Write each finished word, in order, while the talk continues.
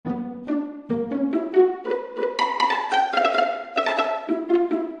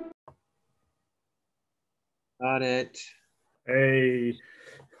Got it. Hey,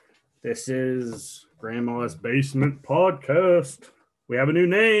 this is Grandma's Basement Podcast. We have a new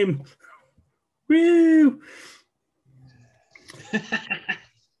name. Woo!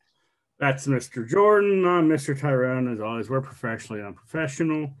 That's Mr. Jordan. I'm Mr. Tyrone. As always, we're professionally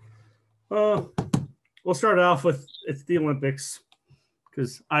unprofessional. We'll start off with it's the Olympics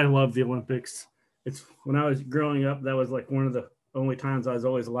because I love the Olympics. It's when I was growing up, that was like one of the only times I was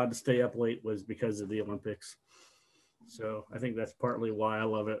always allowed to stay up late was because of the Olympics. So I think that's partly why I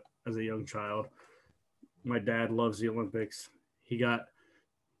love it as a young child. My dad loves the Olympics. He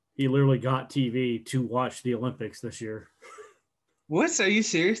literally got TV to watch the Olympics this year. What? Are you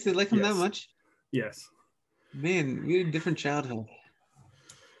serious? They like him that much? Yes. Man, we had a different childhood.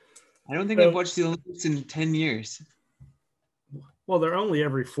 I don't think I've watched the Olympics in 10 years. Well, they're only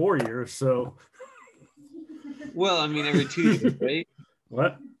every 4 years, so. Well, I mean, every 2 years, right?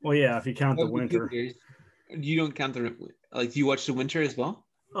 What? Well, yeah, if you count the winter. You don't count the, like, do you watch the winter as well?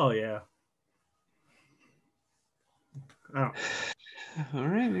 Oh, yeah. Oh. All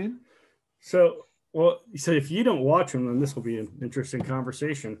right, man. So if you don't watch them, then this will be an interesting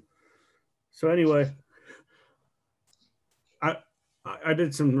conversation. So anyway, I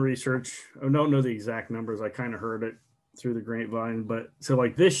did some research. I don't know the exact numbers. I kind of heard it through the grapevine, but so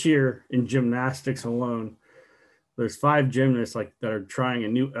like this year in gymnastics alone, there's 5 gymnasts like that are trying a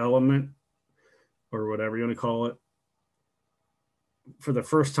new element or whatever you want to call it for the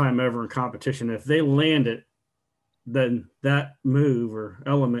first time ever in competition. If they land it, then that move or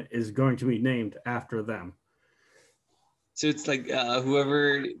element is going to be named after them. So it's like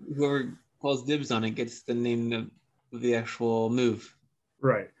whoever calls dibs on it gets the name of the actual move.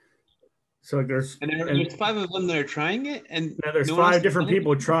 Right. So like there's 5 of them that are trying it, and there's 5 different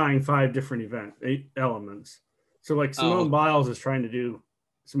people trying 5 different elements. So like Simone Biles is trying to do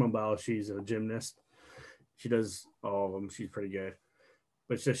Simone Biles. She's a gymnast. She does all of them. She's pretty good.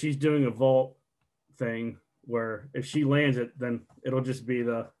 But so she's doing a vault thing where if she lands it, then it'll just be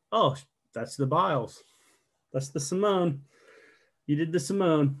that's the Biles. That's the Simone. You did the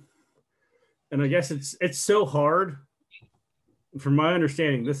Simone. And I guess it's so hard. From my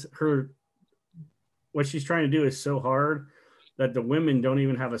understanding, what she's trying to do is so hard that the women don't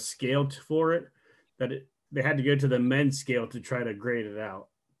even have a scale for it, that they had to go to the men's scale to try to grade it out,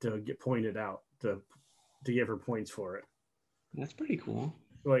 to get pointed out, to give her points for it. That's pretty cool.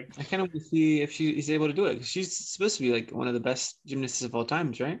 Like, I kind of want to see if she is able to do it. She's supposed to be like one of the best gymnasts of all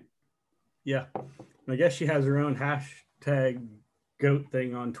times, right? Yeah. I guess she has her own hashtag GOAT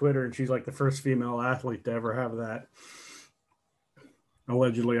thing on Twitter, and she's like the first female athlete to ever have that.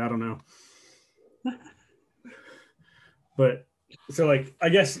 Allegedly, I don't know. But so like, I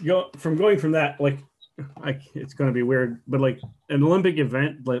guess going from that, like it's going to be weird, but like an Olympic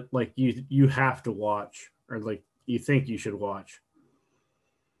event, like you have to watch, or like you think you should watch.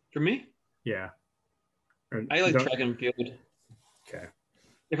 For me? Yeah. I like track and field. Okay.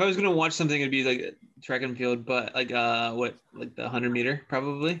 If I was going to watch something, it'd be like track and field, but like the 100-meter,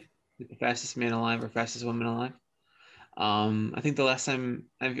 probably. Like the fastest man alive or fastest woman alive. I think the last time,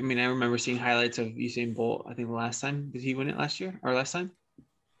 I remember seeing highlights of Usain Bolt. I think the last time, did he win it last year or last time?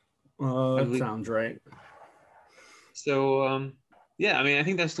 That sounds right. So, yeah, I mean, I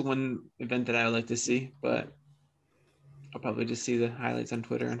think that's the one event that I would like to see, but I'll probably just see the highlights on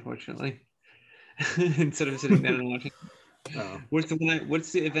Twitter, unfortunately, instead of sitting down and watching. Oh. What's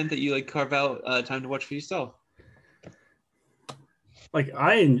the event that you like carve out time to watch for yourself? Like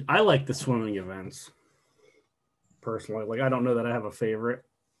I like the swimming events personally. Like I don't know that I have a favorite.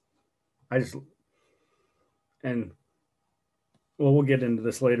 We'll get into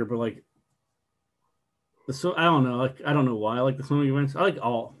this later, but like I don't know. Like I don't know why I like the swimming events. I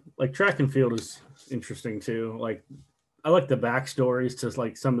like track and field is interesting too. Like I like the backstories to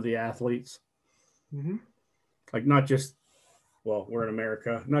like some of the athletes. Mm-hmm. Like not just, we're in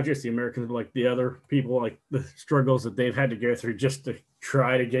America, not just the Americans, but like the other people, like the struggles that they've had to go through just to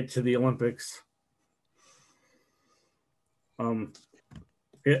try to get to the Olympics.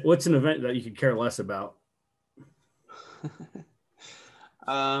 What's an event that you could care less about?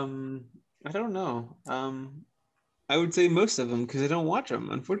 I don't know. I would say most of them because I don't watch them,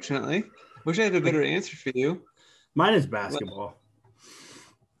 unfortunately. Wish I had a better answer for you. Mine is basketball.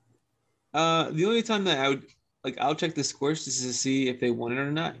 The only time that I would I'll check the scores just to see if they won it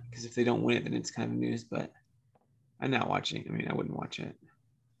or not. Because if they don't win it, then it's kind of news. But I'm not watching. I mean, I wouldn't watch it.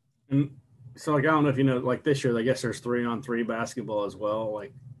 And so, like, I don't know if you know, like this year, I guess there's 3-on-3 basketball as well.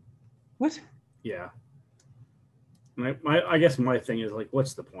 Like, what? Yeah. I guess my thing is like,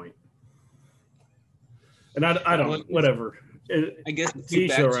 what's the point? And I don't, whatever. I guess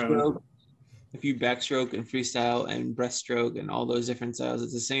each their own. if you backstroke and freestyle and breaststroke and all those different styles,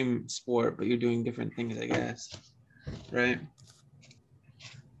 it's the same sport, but you're doing different things, I guess. Right?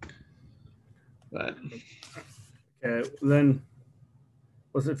 But then,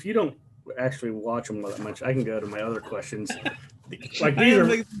 if you don't actually watch them that much, I can go to my other questions. Like these are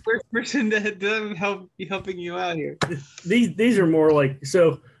like the first person that be helping you out here. These are more like,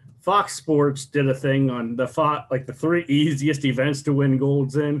 so Fox Sports did a thing on the 3 easiest events to win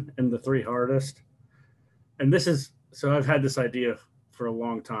golds in and the 3 hardest. And so I've had this idea for a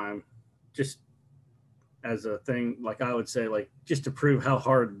long time, just as a thing, like I would say, like just to prove how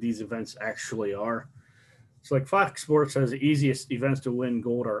hard these events actually are. So like Fox Sports has the easiest events to win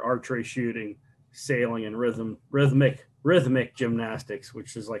gold are archery, shooting, sailing, and rhythmic gymnastics,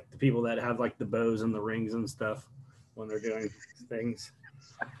 which is like the people that have like the bows and the rings and stuff when they're doing things.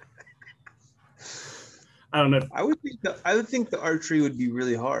 I don't know. I would think the archery would be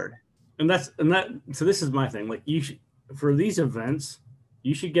really hard. So this is my thing. Like for these events,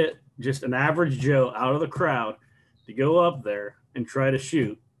 you should get just an average Joe out of the crowd to go up there and try to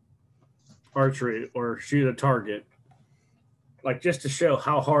shoot archery or shoot a target, like just to show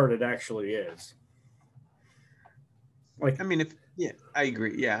how hard it actually is. Like, I mean, I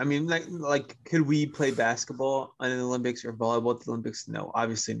agree. Yeah, I mean, like, could we play basketball in the Olympics or volleyball at the Olympics? No,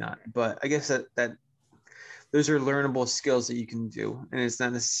 obviously not. But I guess that those are learnable skills that you can do, and it's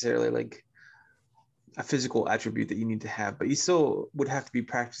not necessarily like a physical attribute that you need to have, but you still would have to be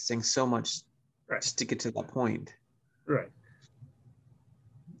practicing so much just to get to that point. Right.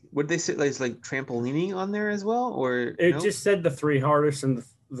 Would they say like trampolining on there as well, or it just said the 3 hardest and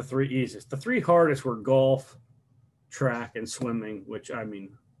the 3 easiest. The 3 hardest were golf, track, and swimming, which I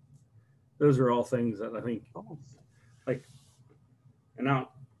mean, those are all things that I think like, and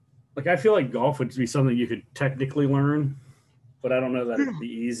now, like I feel like golf would be something you could technically learn, but I don't know that it'd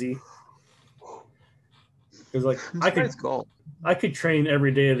be easy. Because like I could train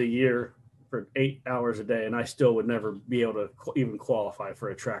every day of the year for 8 hours a day, and I still would never be able to even qualify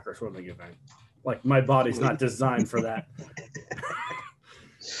for a track or swimming event. Like my body's not designed for that.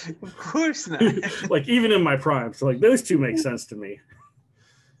 Of course not. Like even in my prime, so like those two make sense to me.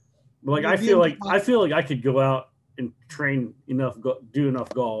 But like I feel like I could go out and train enough, do enough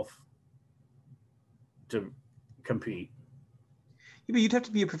golf to compete. Yeah, but you'd have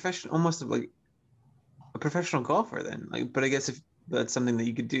to be a professional, almost like a professional golfer then. Like, but I guess if that's something that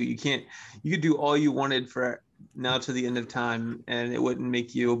you could do, you could do all you wanted for now to the end of time, and it wouldn't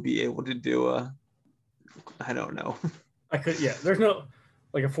make you be able to do I don't know. I could, yeah. There's no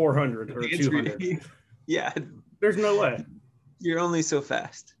like a 400 or a 200. Yeah. There's no way. You're only so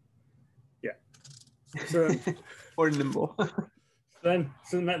fast. Yeah. So, or nimble. Then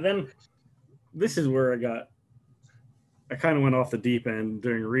this is where I kind of went off the deep end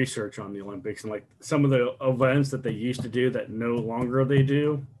doing research on the Olympics and like some of the events that they used to do that no longer they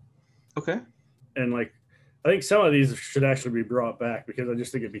do. Okay. And like, I think some of these should actually be brought back because I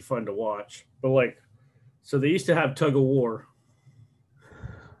just think it'd be fun to watch. But like, so they used to have tug of war.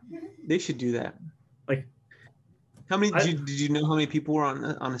 They should do that. Like, how many did you know how many people were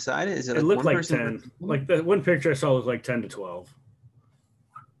on the side? Is it? It looked like 10. Like the one picture I saw was like 10 to 12.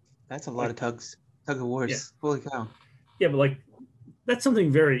 That's a lot of tug of wars. Yeah. Holy cow. Yeah, but like that's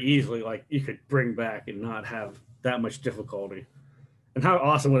something very easily like you could bring back and not have that much difficulty. And how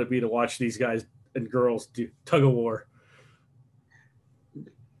awesome would it be to watch these guys and girls do tug of war?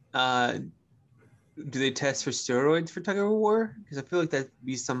 Do they test for steroids for tug of war? Because I feel like that'd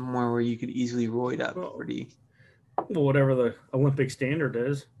be somewhere where you could easily roid up pretty. Well, whatever the Olympic standard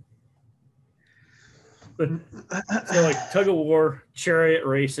is. But so like tug of war, chariot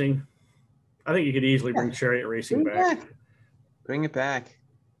racing. I think you could easily bring chariot racing back. Bring it back.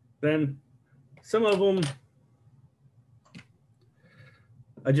 Then some of them.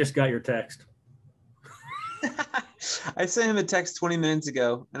 I just got your text. I sent him a text 20 minutes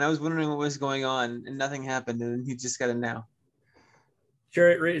ago, and I was wondering what was going on, and nothing happened, and he just got it now.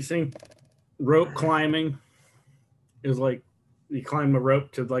 Chariot racing, rope climbing is like you climb a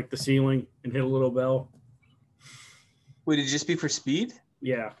rope to like the ceiling and hit a little bell. Would it just be for speed?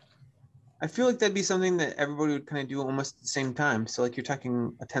 Yeah. I feel like that'd be something that everybody would kind of do almost at the same time. So like you're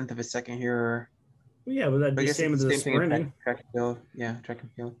talking a tenth of a second here. Yeah, but that'd be the same as the sprinting. Track and field. Yeah, track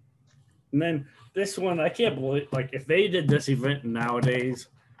and field. And then this one, I can't believe, like, if they did this event nowadays,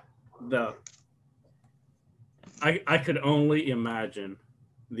 I could only imagine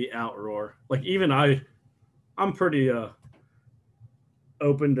the outroar. Like, even I'm pretty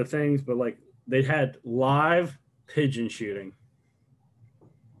open to things, but like they had live pigeon shooting.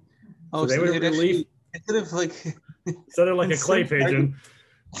 Oh, so they would release instead of like a clay pigeon,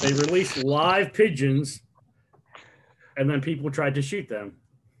 They released live pigeons, and then people tried to shoot them.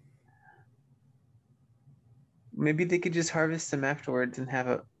 Maybe they could just harvest them afterwards and have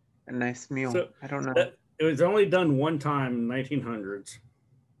a nice meal. So I don't know. It was only done one time in 1900s.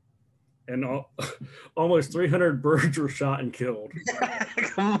 And almost 300 birds were shot and killed.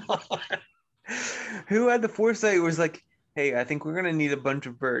 Come on. Who had the foresight was like, hey, I think we're going to need a bunch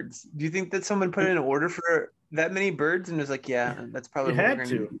of birds. Do you think that someone put in an order for that many birds and was like, yeah, that's probably what we're going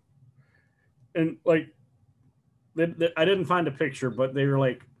to do? And like, I didn't find a picture, but they were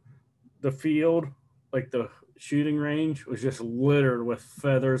like, the field, like the shooting range was just littered with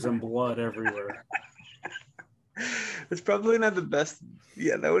feathers and blood everywhere. It's probably not the best.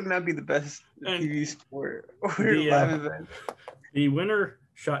 Yeah, that would not be the best TV sport or live event. The winner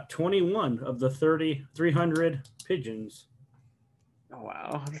shot 21 of the 300 pigeons. Oh,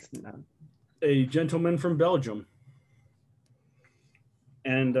 wow. That's nuts. A gentleman from Belgium.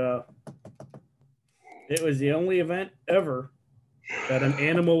 And it was the only event ever that an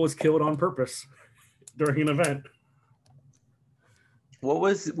animal was killed on purpose during an event.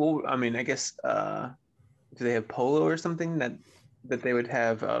 I mean, I guess, do they have polo or something that they would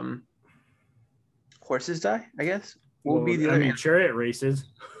have horses die, I guess? What would be the other chariot races.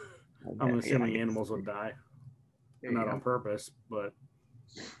 I'm assuming animals would die. Not on purpose, but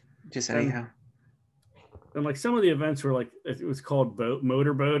just anyhow. And like some of the events were like, it was called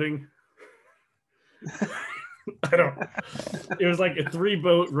motorboating. It was like a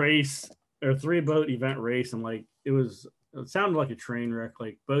 3-boat race or 3-boat event race. And like, it sounded like a train wreck.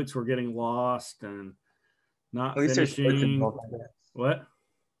 Like boats were getting lost and not finishing. What?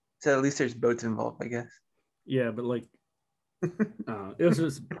 So at least there's boats involved, I guess. Yeah, but like, this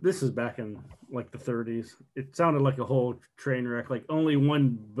is back in like the 30s. It sounded like a whole train wreck. Like only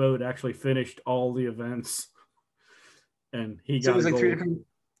one boat actually finished all the events, and so it was like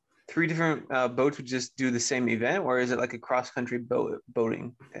three different boats would just do the same event, or is it like a cross-country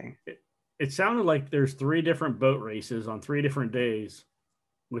boating thing? It sounded like there's 3 different boat races on 3 different days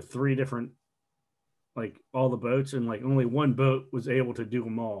with 3 different, like all the boats, and like only one boat was able to do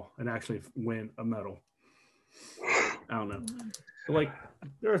them all and actually win a medal. I don't know. But like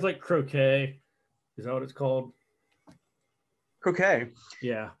there was like croquet. Is that what it's called? Croquet.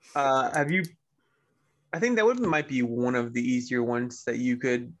 Yeah. Have you? I think that might be one of the easier ones that you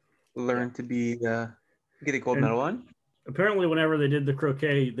could learn to be get a gold medal on. Apparently, whenever they did the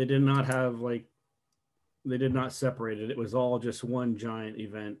croquet, they did not separate it. It was all just one giant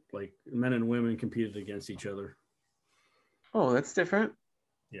event. Like men and women competed against each other. Oh, that's different.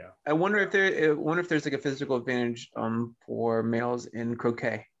 Yeah. I wonder if there's like a physical advantage for males in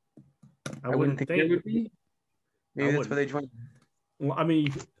croquet. I wouldn't think there would be. Maybe that's why they joined. Well, I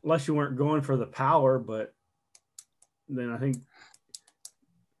mean, unless you weren't going for the power, but then I think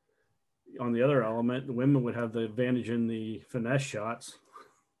on the other element, the women would have the advantage in the finesse shots.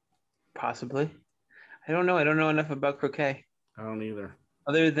 Possibly. I don't know. I don't know enough about croquet. I don't either.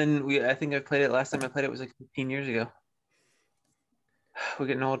 Other than I think I played it last time I played it was like 15 years ago. We're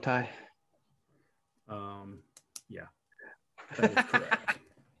getting old, Ty. Yeah, that is correct.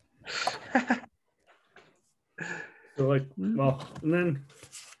 So like,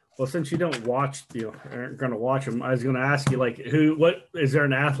 since you don't watch, aren't going to watch them, I was going to ask you, like, what is there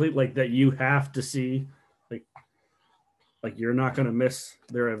an athlete like that you have to see, like you're not going to miss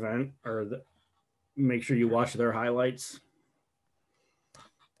their event or make sure you watch their highlights?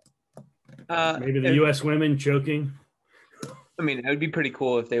 Maybe the U.S. women choking. I mean, it would be pretty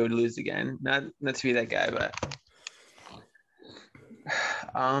cool if they would lose again. Not to be that guy, but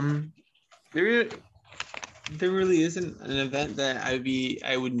there really isn't an event that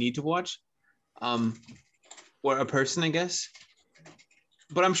I would need to watch, or a person, I guess.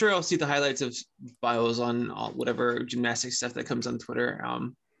 But I'm sure I'll see the highlights of bios on whatever gymnastics stuff that comes on Twitter,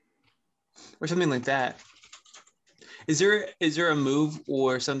 or something like that. Is there a move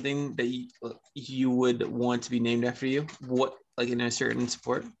or something that you would want to be named after you? What, like in a certain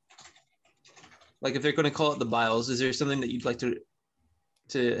sport? Like if they're going to call it the bios, is there something that you'd like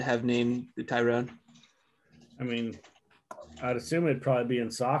to have named the Tyrone? I mean, I'd assume it'd probably be in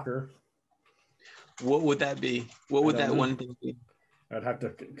soccer. What would that be? What would that one thing be? I'd have to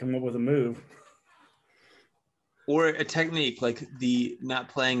come up with a move. Or a technique, like the not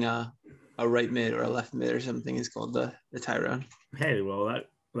playing a right mid or a left mid or something is called the Tyrone. Hey, well,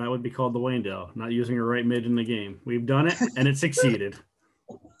 that would be called the Wayndale, not using a right mid in the game. We've done it, and it succeeded.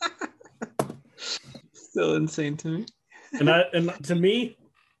 Still insane to me. And to me,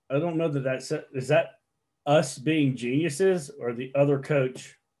 I don't know is that us being geniuses or the other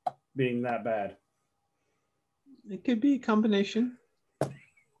coach being that bad? It could be a combination.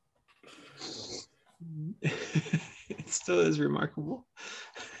 It still is remarkable.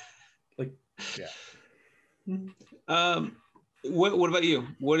 Like, yeah. What about you?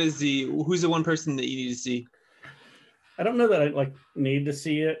 Who's the one person that you need to see? I don't know that I need to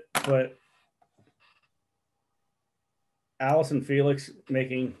see it, but Allison Felix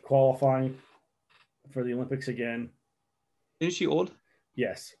making qualifying for the Olympics again. Isn't she old?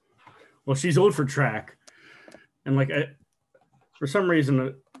 Yes. Well, she's old for track, and for some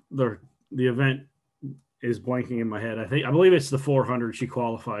reason the event is blanking in my head. I believe it's the 400 she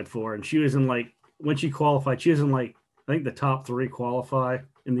qualified for, and she was in when she qualified, she was in I think the top 3 qualify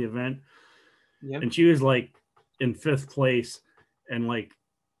in the event. Yep. And she was in 5th place, and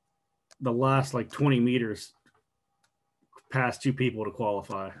the last 20 meters past 2 people to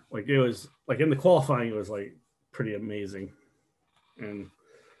qualify. It was in the qualifying, it was pretty amazing. And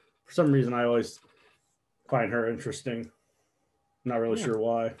for some reason, I always find her interesting. I'm not really sure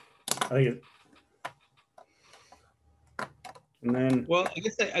why. I think it. And then, well, I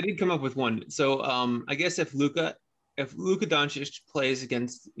guess I did come up with one. So, I guess if Luka Doncic plays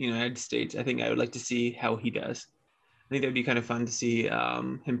against the United States, I think I would like to see how he does. I think that would be kind of fun to see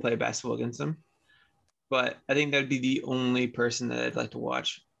him play basketball against him. But I think that would be the only person that I'd like to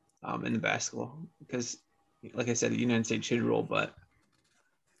watch in the basketball, because, like I said, the United States should roll, but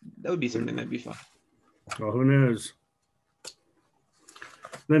that would be something that'd be fun. Well, who knows?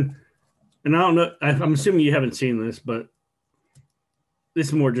 Then, and I don't know, I'm assuming you haven't seen this, but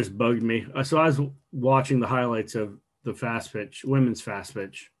this more just bugged me. So I was watching the highlights of the fast pitch, women's fast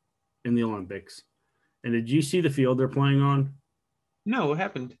pitch in the Olympics. And did you see the field they're playing on? No, what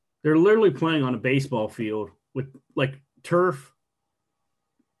happened? They're literally playing on a baseball field with turf,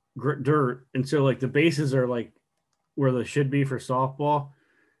 dirt. And so the bases are where they should be for softball.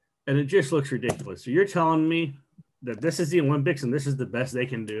 And it just looks ridiculous. So you're telling me that this is the Olympics and this is the best they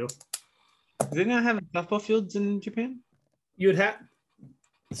can do? Do they not have softball fields in Japan? You'd have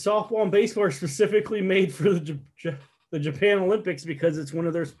softball and baseball are specifically made for the Japan Olympics because it's one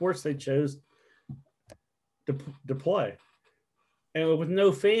of their sports they chose to play. And with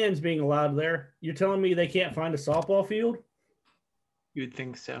no fans being allowed there, you're telling me they can't find a softball field? You would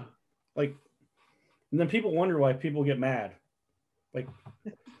think so. And then people wonder why people get mad.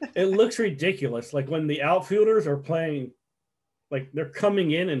 It looks ridiculous. When the outfielders are playing, they're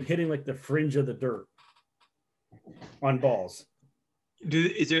coming in and hitting the fringe of the dirt on balls. Do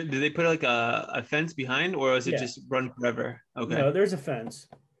they put a fence behind, or is it just run forever? Okay. No, there's a fence,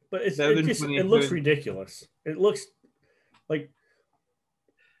 but it looks ridiculous. It looks like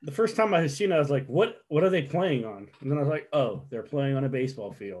the first time I had seen it, I was like, what are they playing on? And then I was like, oh, they're playing on a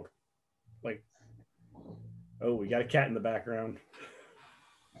baseball field. Oh, we got a cat in the background.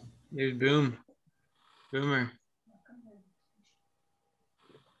 Here's Boomer.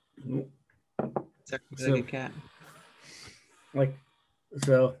 It's like a cat.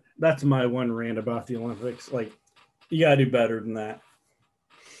 So that's my one rant about the Olympics. You gotta do better than that.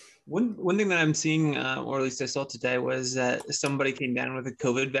 One thing that I'm seeing, or at least I saw today, was that somebody came down with a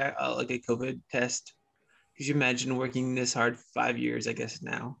COVID test. Could you imagine working this hard 5 years, I guess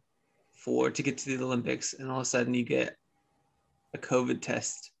now, to get to the Olympics, and all of a sudden you get a COVID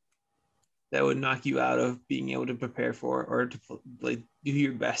test that would knock you out of being able to prepare for or to do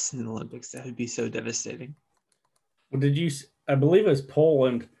your best in the Olympics? That would be so devastating. Well, I believe it was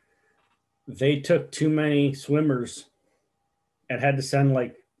Poland. They took too many swimmers and had to send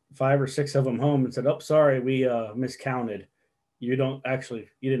 5 or 6 of them home and said, oh, sorry, we miscounted. You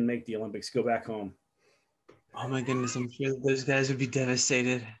didn't make the Olympics. Go back home. Oh my goodness. I'm sure those guys would be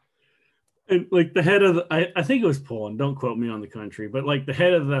devastated. And the head of I think it was Poland. Don't quote me on the country, but the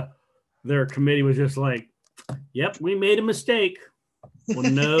head of their committee was just yep, we made a mistake.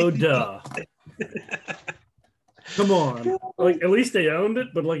 Well, no, duh. Come on. At least they owned it,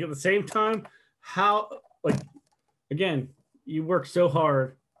 but at the same time, how again, you work so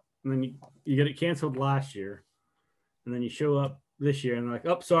hard and then you get it canceled last year, and then you show up this year and they're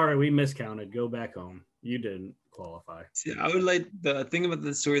oh, sorry, we miscounted. Go back home. You didn't qualify. See, I would the thing about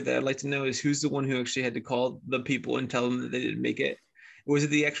the story that I'd like to know is who's the one who actually had to call the people and tell them that they didn't make it. Was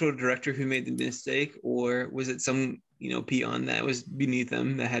it the actual director who made the mistake, or was it some peon that was beneath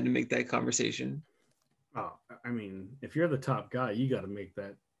them that had to make that conversation? Oh, I mean, if you're the top guy, you got to make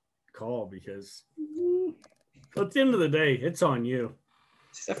that call because at the end of the day, it's on you.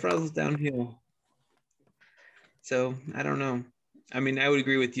 Stuff rolls downhill. So I don't know. I mean, I would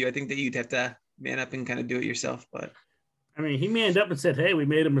agree with you. I think that you'd have to man up and kind of do it yourself. But I mean, he manned up and said, "Hey, we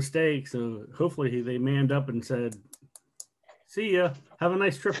made a mistake." So hopefully they manned up and said, "See ya. Have a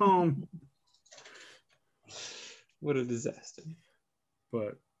nice trip home." What a disaster.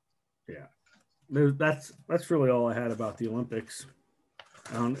 But yeah. That's really all I had about the Olympics.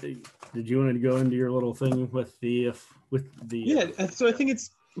 Did you want to go into your little thing with the Yeah, so I think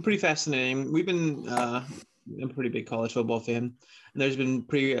it's pretty fascinating. We've been I'm a pretty big college football fan, and there's been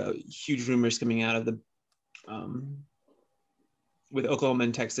pretty huge rumors coming out of the with Oklahoma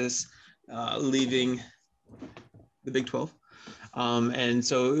and Texas leaving the Big 12. And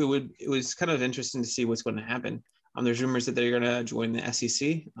so it was kind of interesting to see what's going to happen. There's rumors that they're going to join the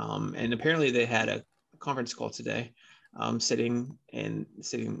SEC, and apparently they had a conference call today, sitting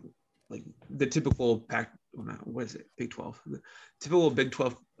like the typical what is it, Big 12, the typical Big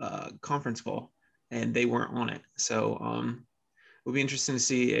 12 conference call, and they weren't on it. So it'll be interesting to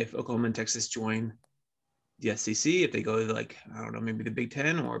see if Oklahoma and Texas join the SEC, if they go to I don't know, maybe the Big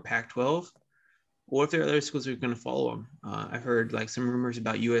 10 or Pac-12. Or if there are other schools who are going to follow them. I've heard some rumors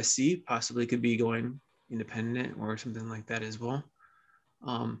about USC possibly could be going independent or something like that as well.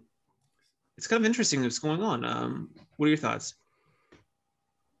 It's kind of interesting what's going on. What are your thoughts?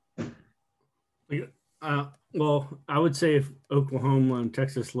 Well, I would say if Oklahoma and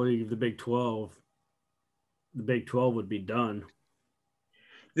Texas leave the Big 12 would be done.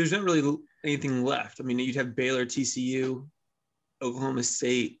 There's not really anything left. I mean, you'd have Baylor, TCU, Oklahoma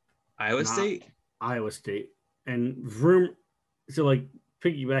State, Iowa State. And so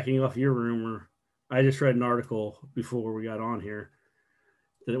piggybacking off your rumor, I just read an article before we got on here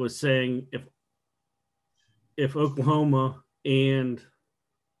that it was saying if Oklahoma and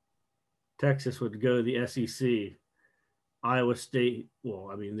Texas would go to the SEC, Iowa State, well,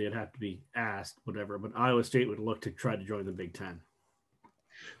 I mean, they'd have to be asked, whatever, but Iowa State would look to try to join the Big 10.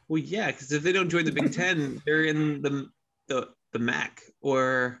 Well, yeah, because if they don't join the Big 10, they're in the MAC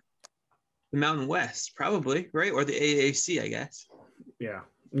or the Mountain West, probably, right? Or the AAC, I guess. Yeah,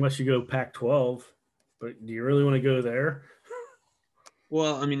 unless you go Pac-12. But do you really want to go there?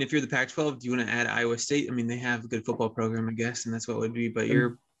 Well, I mean, if you're the Pac-12, do you want to add Iowa State? I mean, they have a good football program, I guess, and that's what it would be. But yeah.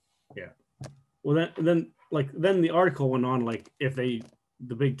 Well, then the article went on if the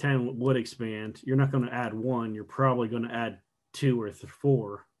Big 10 would expand, you're not going to add one. You're probably going to add 2 or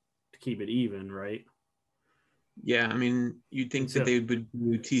 4 to keep it even, right? Yeah, I mean, you'd think that they would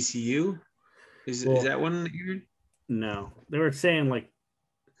do TCU. Is that one that you heard? No, they were saying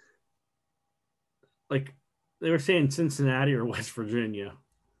they were saying Cincinnati or West Virginia.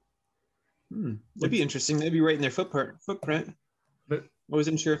 That'd be interesting. They'd be right in their footprint. But I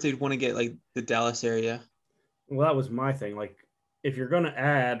wasn't sure if they'd want to get the Dallas area. Well, that was my thing. If you're going to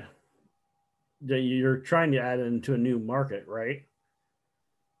add, you're trying to add into a new market, right?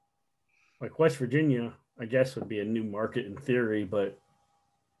 West Virginia, I guess, would be a new market in theory, but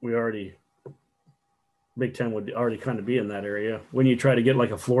Big 10 would already kind of be in that area. When you try to get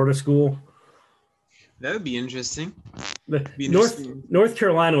a Florida school, that would be interesting. North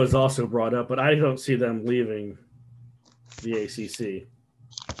Carolina was also brought up, but I don't see them leaving the ACC.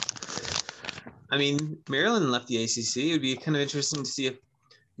 I mean, Maryland left the ACC. It would be kind of interesting to see if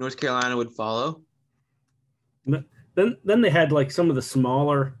North Carolina would follow. Then they had some of the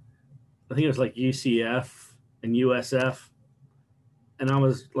smaller, I think it was UCF and USF, and I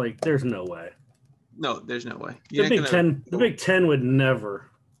was there's no way. No, there's no way. The Big Ten would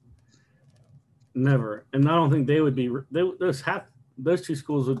never, and I don't think they would be. Those two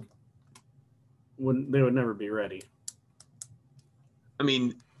schools would never be ready. I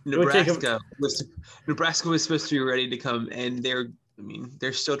mean, Nebraska was supposed to be ready to come, and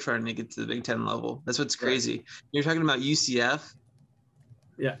they're still trying to get to the Big Ten level. That's what's crazy. Right. You're talking about UCF.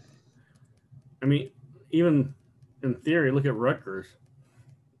 Yeah, I mean, even in theory, look at Rutgers.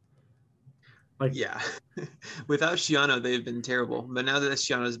 Yeah, without Schiano, they've been terrible. But now that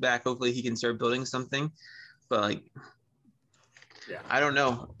Schiano's back, hopefully he can start building something. But I don't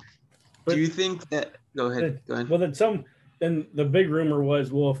know. Do you think that? Go ahead. Well, then the big rumor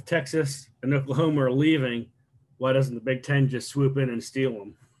was, well, if Texas and Oklahoma are leaving, why doesn't the Big Ten just swoop in and steal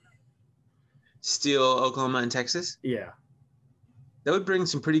them? Steal Oklahoma and Texas? Yeah, that would bring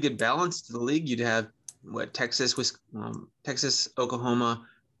some pretty good balance to the league. You'd have Texas, Oklahoma,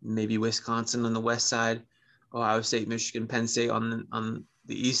 maybe Wisconsin on the west side, Ohio State, Michigan, Penn State on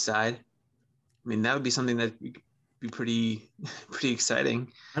the east side. I mean, that would be something that would be pretty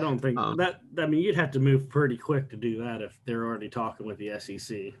exciting. I don't think that. I mean, you'd have to move pretty quick to do that if they're already talking with the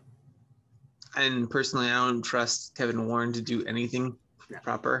SEC. And personally, I don't trust Kevin Warren to do anything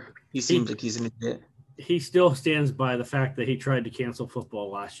proper. He seems like he's an idiot. He still stands by the fact that he tried to cancel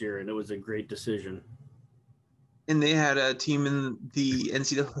football last year, and it was a great decision. And they had a team in the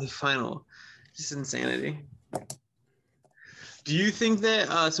NCAA final. Just insanity. Do you think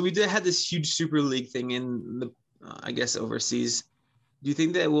that so we had this huge Super League thing in the I guess overseas. Do you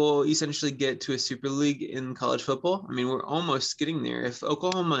think that we'll essentially get to a super league in college football? I mean, we're almost getting there. If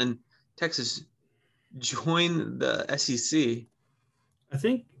Oklahoma and Texas join the SEC, I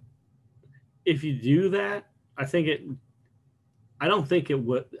think if you do that, I don't think it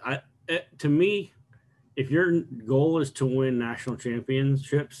would. To me, if your goal is to win national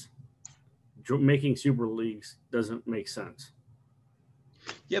championships, making super leagues doesn't make sense.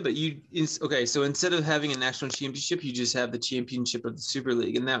 Yeah, but okay. So instead of having a national championship, you just have the championship of the Super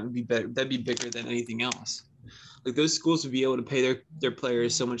League, and that would be better. That'd be bigger than anything else. Like those schools would be able to pay their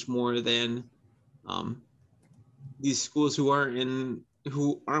players so much more than these schools who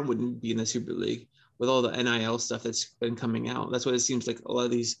wouldn't be in the Super League with all the NIL stuff that's been coming out. That's what it seems like. A lot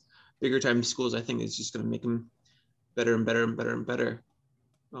of these bigger time schools, I think, is just going to make them better and better and better and better.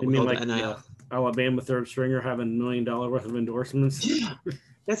 You mean like Alabama third stringer having $1 million worth of endorsements? Yeah,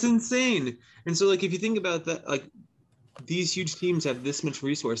 that's insane. And so, like, if you think about that, like, these huge teams have this much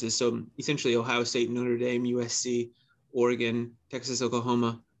resources. So essentially, Ohio State, Notre Dame, USC, Oregon, Texas,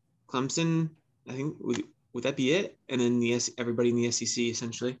 Oklahoma, Clemson. I think would that be it? And then everybody in the SEC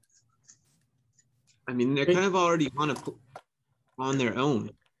essentially. I mean, they're kind of already on their own.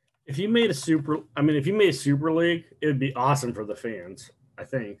 If you made a super league, it would be awesome for the fans, I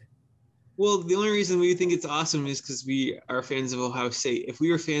think. Well, the only reason we think it's awesome is because we are fans of Ohio State. If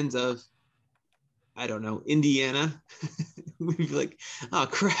we were fans of, I don't know, Indiana, we'd be like, oh,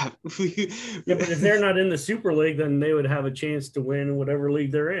 crap. Yeah, but if they're not in the Super League, then they would have a chance to win whatever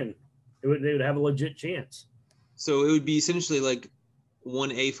league they're in. They would have a legit chance. So it would be essentially like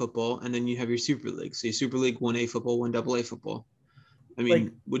 1A football, and then you have your Super League. So your Super League, 1A football, 1AA football. I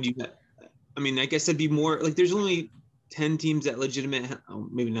mean, I guess that'd be more like there's only 10 teams that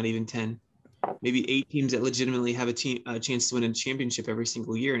maybe not even 10, maybe 8 teams that legitimately have a chance to win a championship every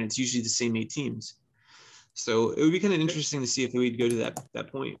single year, and it's usually the same 8 teams. So it would be kind of interesting to see if we'd go to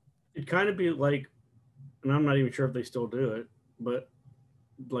that point. It'd kind of be like, and I'm not even sure if they still do it, but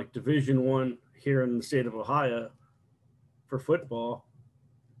like Division I here in the state of Ohio for football,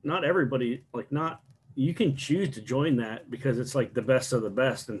 not everybody, you can choose to join that because it's like the best of the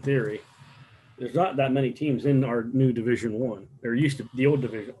best in theory. There's not that many teams in our new Division I. There used to the old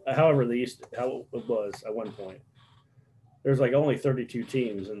division, however how it was at one point. There's like only 32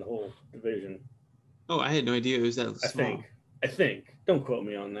 teams in the whole division. Oh, I had no idea it was that small. I think. Don't quote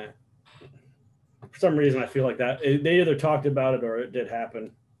me on that. For some reason, I feel like that they either talked about it or it did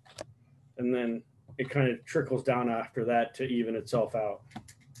happen, and then it kind of trickles down after that to even itself out.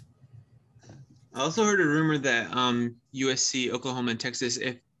 I also heard a rumor that USC, Oklahoma, and Texas,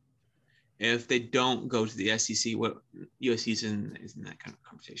 if they don't go to the SEC, what USC's in that kind of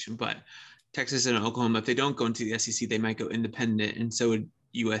conversation, but Texas and Oklahoma, if they don't go into the SEC, they might go independent, and so would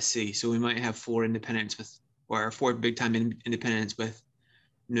USC. So we might have 4 big time independents with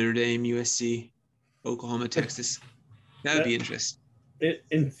Notre Dame, USC, Oklahoma, Texas. That would be interesting.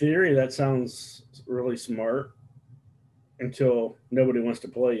 In theory, that sounds really smart until nobody wants to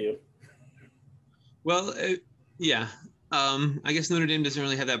play you. Well, yeah. I guess Notre Dame doesn't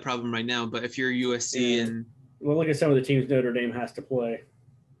really have that problem right now, but if you're USC and look at some of the teams Notre Dame has to play.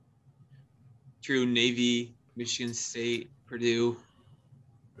 True, Navy, Michigan State, Purdue.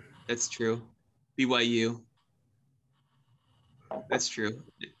 That's true. BYU. That's true.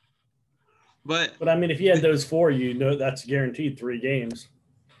 But I mean, if you had those 4, that's guaranteed 3 games.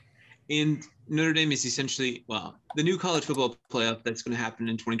 And Notre Dame is essentially, the new college football playoff that's going to happen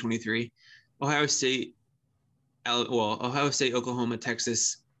in 2023. Ohio State, Oklahoma,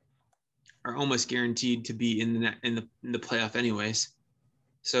 Texas are almost guaranteed to be in the playoff anyways.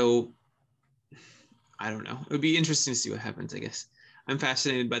 So I don't know. It would be interesting to see what happens, I guess. I'm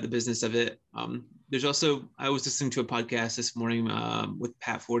fascinated by the business of it. There's also, I was listening to a podcast this morning with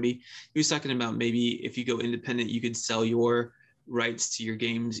Pat Forty. He was talking about maybe if you go independent, you could sell your rights to your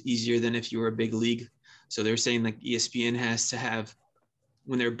games easier than if you were a big league. So they're saying like ESPN has to have,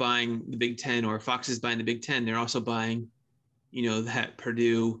 when they're buying the Big Ten or Fox is buying the Big Ten, they're also buying, that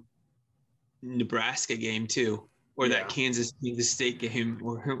Purdue, Nebraska game too, or that Kansas State game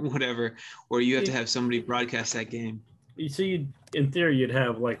or whatever, where you have to have somebody broadcast that game. You see, in theory, you'd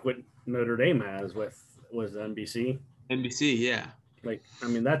have like what Notre Dame has with NBC. NBC, yeah.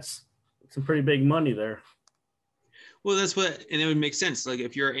 That's some pretty big money there. Well, and it would make sense. Like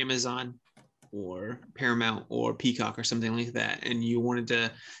if you're Amazon or Paramount or Peacock or something like that, and you wanted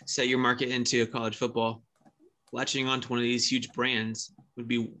to set your market into college football, latching on to one of these huge brands would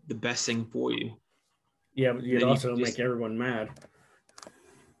be the best thing for you. Yeah, but you'd also make everyone mad.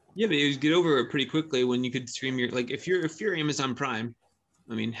 Yeah, but you'd get over it pretty quickly when you could stream if you're Amazon Prime.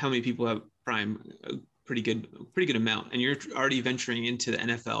 I mean, how many people have Prime? A pretty good amount, and you're already venturing into the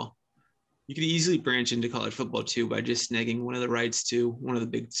NFL. You could easily branch into college football too by just snagging one of the rights to one of the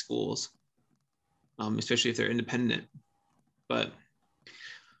big schools, especially if they're independent. But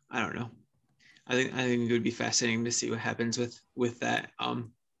I don't know. I think it would be fascinating to see what happens with that.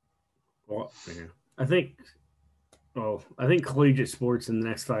 Well, yeah. I think collegiate sports in the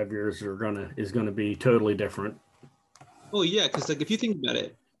next 5 years is gonna be totally different. Oh yeah, because like if you think about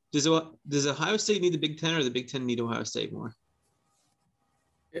it, does Ohio State need the Big Ten or the Big Ten need Ohio State more?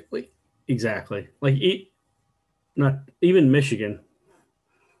 Exactly. Like not even Michigan.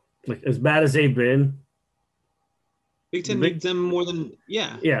 Like as bad as they've been, Big Ten needs them more than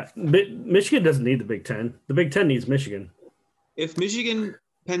yeah. Yeah, Michigan doesn't need the Big Ten. The Big Ten needs Michigan. If Michigan,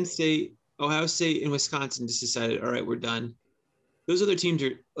 Penn State, Ohio State, and Wisconsin just decided, all right, we're done. Those other teams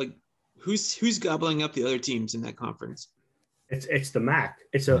are like, who's gobbling up the other teams in that conference? It's the MAC.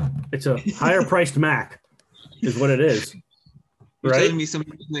 It's a higher priced MAC, is what it is. You're telling me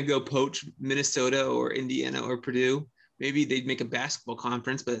somebody's going to go poach Minnesota or Indiana or Purdue? Maybe they'd make a basketball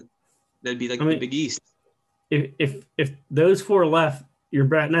conference, but that'd be like the Big East. If those four left, your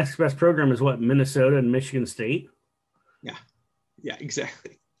next best program is what, Minnesota and Michigan State? Yeah,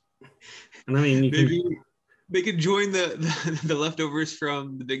 exactly. And I mean, they could join the leftovers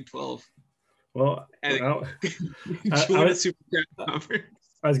from the Big 12. Well, join a Super Conference.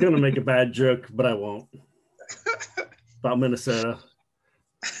 I was going to make a bad joke, but I won't. About Minnesota.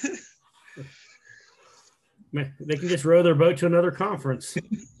 They can just row their boat to another conference.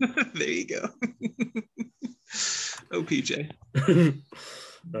 There you go. Oh, PJ.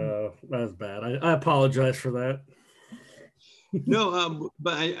 That was bad. I apologize for that. No,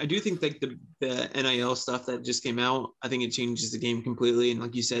 but I do think like the NIL stuff that just came out, I think it changes the game completely. And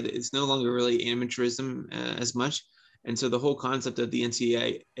like you said, it's no longer really amateurism as much. And so the whole concept of the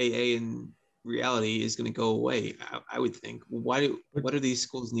NCAA in reality is going to go away, I would think. Why do these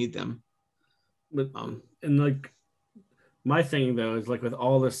schools need them? But and like my thing though is like with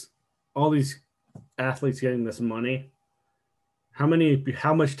all these athletes getting this money, how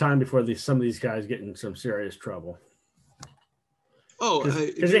much time before some of these guys get in some serious trouble? Oh,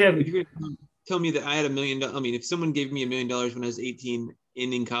 if you're gonna tell me that I had $1 million, I mean, if someone gave me $1 million when I was 18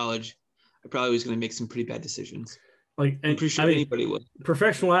 in college, I probably was going to make some pretty bad decisions. Like, I'm pretty sure anybody would.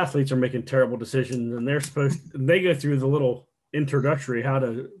 Professional athletes are making terrible decisions, and they go through the little introductory how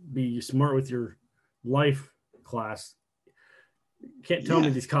to be smart with your life class. Can't tell me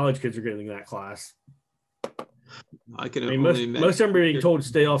these college kids are getting that class. Most of them are being told to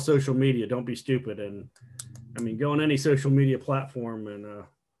stay off social media, don't be stupid, and I mean, go on any social media platform, and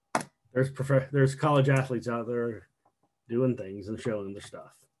there's college athletes out there doing things and showing their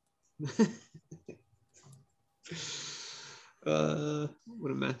stuff.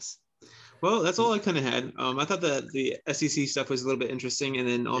 What a mess. Well, that's all I kind of had. I thought that the SEC stuff was a little bit interesting, and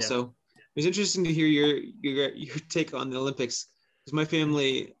then also it was interesting to hear your take on the Olympics, because my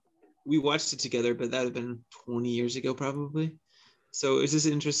family, we watched it together, but that would have been 20 years ago probably. So it's just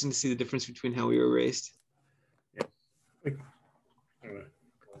interesting to see the difference between how we were raised.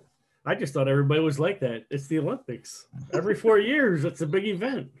 I just thought everybody was like that. It's the Olympics. Every 4 years, it's a big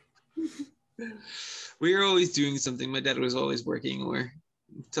event. We were always doing something. My dad was always working, or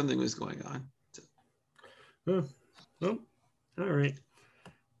something was going on. So. Well, all right.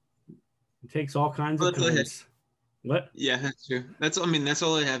 It takes all kinds of times. What? Yeah, that's true. That's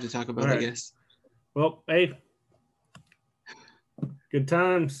all I have to talk about, I guess. Well, hey, good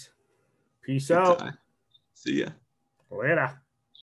times. Peace out. See ya. Later.